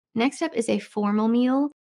Next up is a formal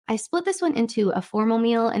meal. I split this one into a formal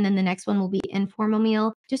meal, and then the next one will be informal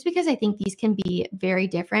meal, just because I think these can be very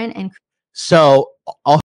different. And so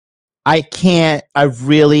I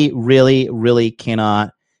really, really, really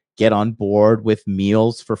cannot get on board with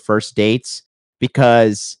meals for first dates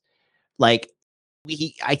because, like,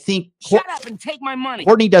 I think shut up and take my money.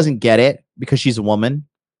 Courtney doesn't get it because she's a woman,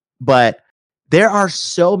 but there are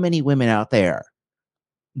so many women out there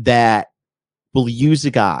that will use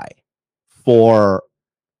a guy for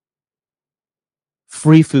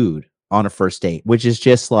free food on a first date, which is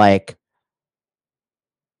just like,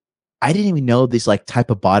 I didn't even know this like type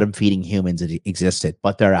of bottom feeding humans existed,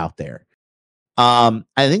 but they're out there. I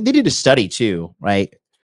think they did a study too, right?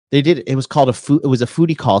 It was called a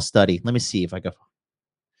foodie call study. Let me see if I go.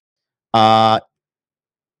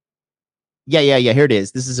 Yeah. Here it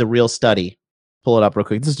is. This is a real study. Pull it up real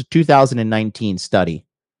quick. This is a 2019 study.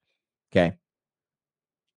 Okay.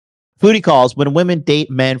 Foodie calls when women date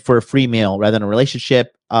men for a free meal rather than a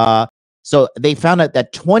relationship. So they found out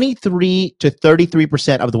that 23 to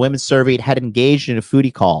 33% of the women surveyed had engaged in a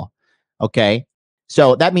foodie call. Okay.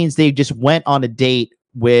 So that means they just went on a date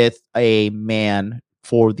with a man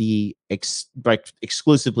for the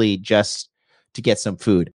exclusively just to get some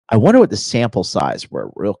food. I wonder what the sample size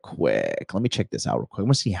were real quick. Let me check this out real quick. I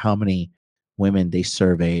want to see how many women they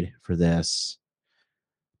surveyed for this.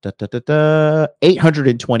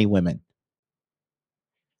 820 women.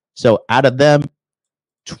 So out of them,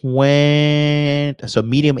 so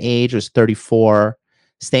medium age was 34.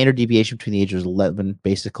 Standard deviation between the ages was 11,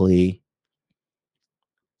 basically.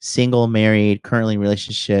 Single, married, currently in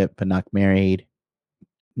relationship, but not married.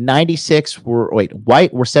 96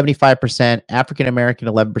 white were 75%, African American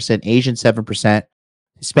 11%, Asian 7%,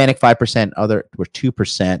 Hispanic 5%, other were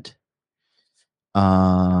 2%.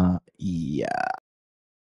 Yeah.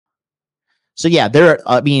 So yeah, there are,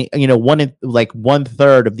 I mean, one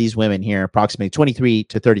third of these women here, approximately 23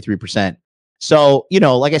 to 33%. So,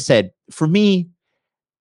 like I said, for me,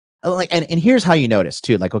 and here's how you notice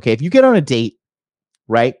too, like, okay, if you get on a date,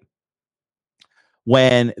 right?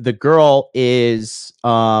 When the girl is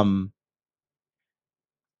like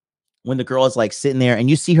sitting there and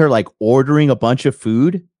you see her like ordering a bunch of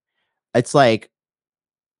food, it's like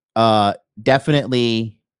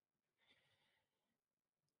definitely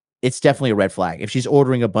a red flag. If she's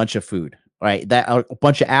ordering a bunch of food, right? That a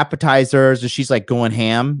bunch of appetizers, and she's like going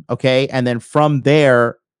ham, okay? And then from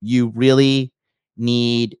there, you really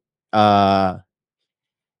need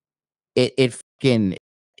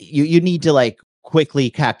you need to like quickly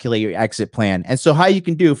calculate your exit plan. And so how you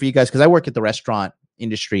can do for you guys, because I work at the restaurant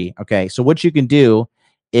industry, okay? So what you can do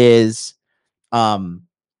is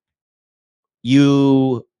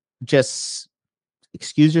you just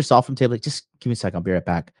excuse yourself from table. Like, just give me a second, I'll be right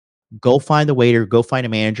back. Go find the waiter, go find a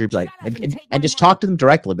manager, be like, and just talk to them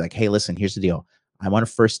directly. Be like, hey, listen, here's the deal. I'm on a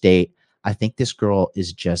first date. I think this girl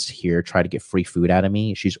is just here trying to get free food out of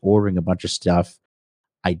me. She's ordering a bunch of stuff.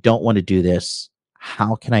 I don't want to do this.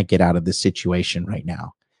 How can I get out of this situation right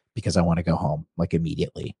now? Because I want to go home like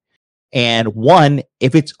immediately. And one,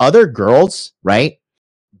 if it's other girls, right,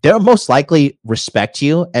 they'll most likely respect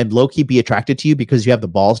you and low-key be attracted to you because you have the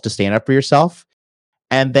balls to stand up for yourself.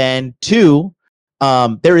 And then two,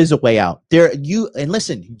 there is a way out. And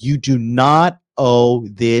listen, you do not owe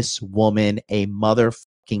this woman a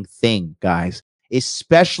motherfucking thing, guys.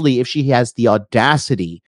 Especially if she has the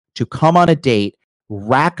audacity to come on a date,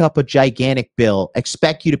 rack up a gigantic bill,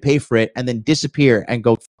 expect you to pay for it, and then disappear and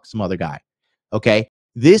go fuck some other guy. Okay?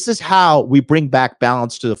 This is how we bring back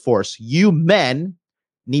balance to the force. You men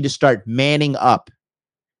need to start manning up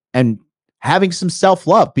and having some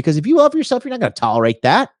self-love, because if you love yourself, you're not going to tolerate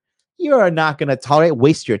that. You are not going to tolerate,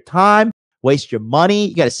 waste your time, waste your money.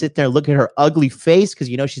 You got to sit there and look at her ugly face because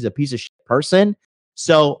you know she's a piece of shit person.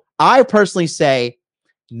 So I personally say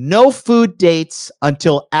no food dates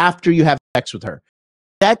until after you have sex with her.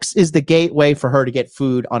 Sex is the gateway for her to get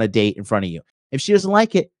food on a date in front of you. If she doesn't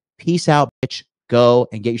like it, peace out, bitch. Go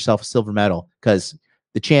and get yourself a silver medal because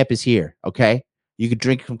the champ is here, okay? You could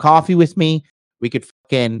drink some coffee with me. We could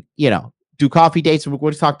fucking, do coffee dates. And we're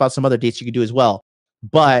going to talk about some other dates you could do as well.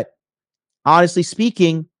 But honestly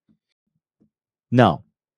speaking, no.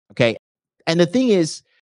 Okay. And the thing is,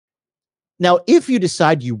 now, if you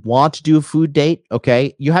decide you want to do a food date,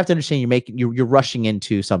 okay, you have to understand you're rushing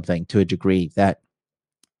into something to a degree that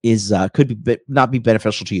is could be not be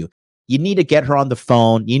beneficial to you. You need to get her on the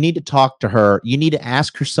phone. You need to talk to her. You need to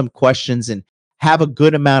ask her some questions and have a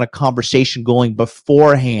good amount of conversation going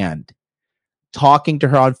beforehand. Talking to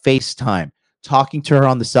her on FaceTime, talking to her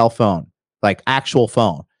on the cell phone, like actual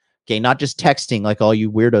phone. Okay, not just texting like all you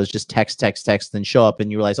weirdos just text, then show up and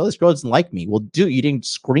you realize, oh, this girl doesn't like me. Well, dude, you didn't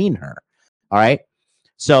screen her. All right.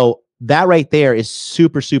 So that right there is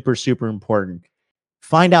super, super, super important.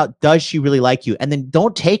 Find out, does she really like you? And then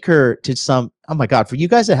don't take her to some, oh my God, for you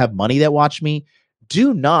guys that have money that watch me,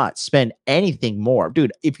 do not spend anything more.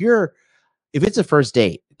 Dude, if it's a first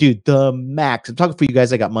date, dude, the max, I'm talking for you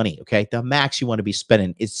guys that got money, okay? The max you want to be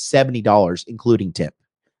spending is $70, including tip,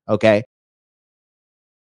 okay?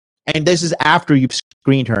 And this is after you've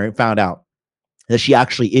screened her and found out that she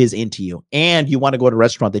actually is into you and you want to go to a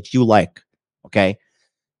restaurant that you like, okay?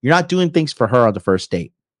 You're not doing things for her on the first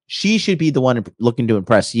date. She should be the one looking to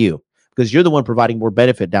impress you because you're the one providing more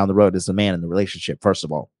benefit down the road as a man in the relationship, first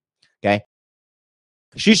of all, okay?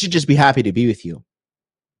 She should just be happy to be with you.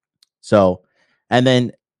 So, and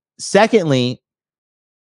then secondly,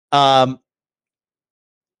 and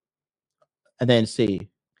then see,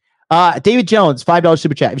 David Jones, $5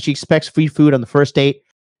 super chat. If she expects free food on the first date,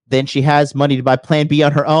 then she has money to buy Plan B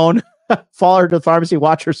on her own. Follow her to the pharmacy,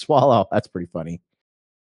 watch her swallow. That's pretty funny.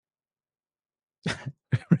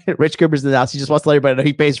 Rich Cooper's in the house. He just wants to let everybody know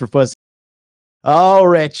he pays for pussy. Oh,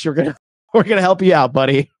 Rich, we're gonna help you out,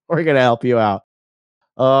 buddy. We're gonna help you out.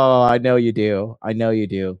 Oh, I know you do. I know you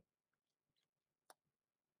do.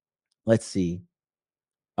 Let's see.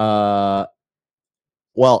 Well,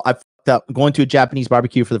 I fucked up going to a Japanese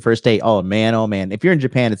barbecue for the first date. Oh man, oh man. If you're in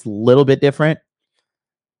Japan, it's a little bit different.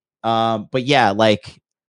 But yeah, like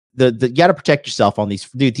the you gotta protect yourself on these.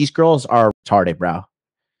 Dude, these girls are retarded, bro.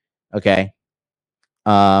 Okay.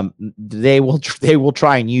 They will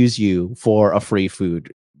try and use you for a free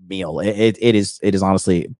food meal. It is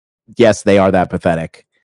honestly, yes, they are that pathetic.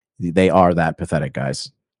 They are that pathetic,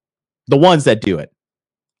 guys. The ones that do it.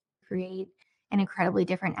 Create an incredibly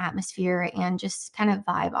different atmosphere and just kind of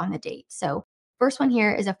vibe on the date. So first one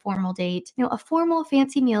here is a formal date. You know, a formal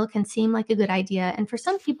fancy meal can seem like a good idea. And for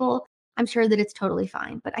some people, I'm sure that it's totally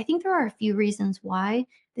fine. But I think there are a few reasons why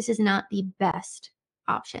this is not the best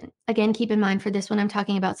option. Again, keep in mind for this one, I'm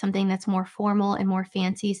talking about something that's more formal and more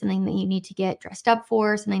fancy, something that you need to get dressed up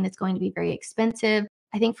for, something that's going to be very expensive.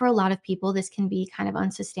 I think for a lot of people, this can be kind of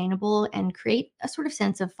unsustainable and create a sort of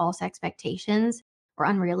sense of false expectations or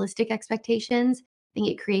unrealistic expectations. I think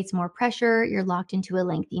it creates more pressure. You're locked into a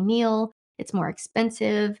lengthy meal. It's more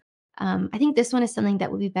expensive. I think this one is something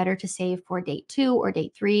that would be better to save for date 2 or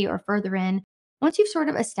date 3 or further in. Once you've sort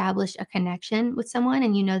of established a connection with someone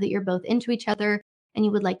and you know that you're both into each other and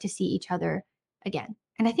you would like to see each other again.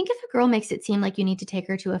 And I think if a girl makes it seem like you need to take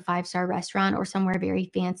her to a 5-star restaurant or somewhere very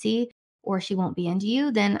fancy or she won't be into you,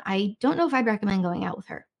 then I don't know if I'd recommend going out with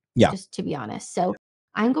her. Yeah. Just to be honest. So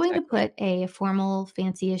I'm going to put a formal,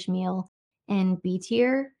 fancy-ish meal in B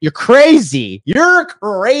tier. You're crazy. You're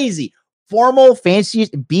crazy. Formal, fancy,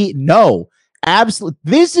 B. No, absolutely.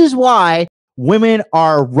 This is why women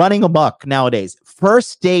are running amok nowadays.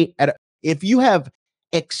 First date if you have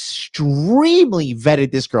extremely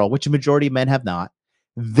vetted this girl, which a majority of men have not,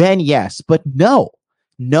 then yes. But no.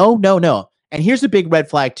 And here's a big red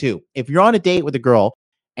flag too. If you're on a date with a girl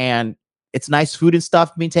and it's nice food and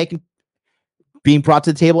stuff being brought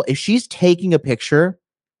to the table, if she's taking a picture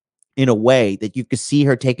in a way that you could see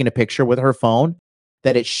her taking a picture with her phone,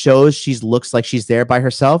 that it shows she looks like she's there by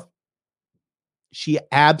herself, she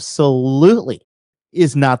absolutely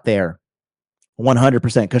is not there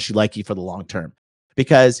 100% because she liked you for the long term.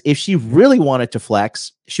 Because if she really wanted to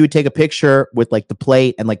flex, she would take a picture with like the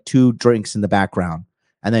plate and like 2 drinks in the background.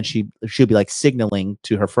 And then she'd be like signaling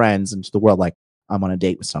to her friends and to the world, like, I'm on a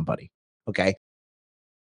date with somebody. Okay.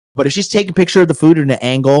 But if she's taking a picture of the food in an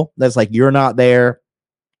angle that's like, you're not there,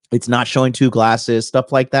 it's not showing 2 glasses,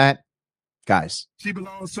 stuff like that, guys. She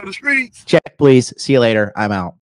belongs to the streets. Check, please. See you later. I'm out.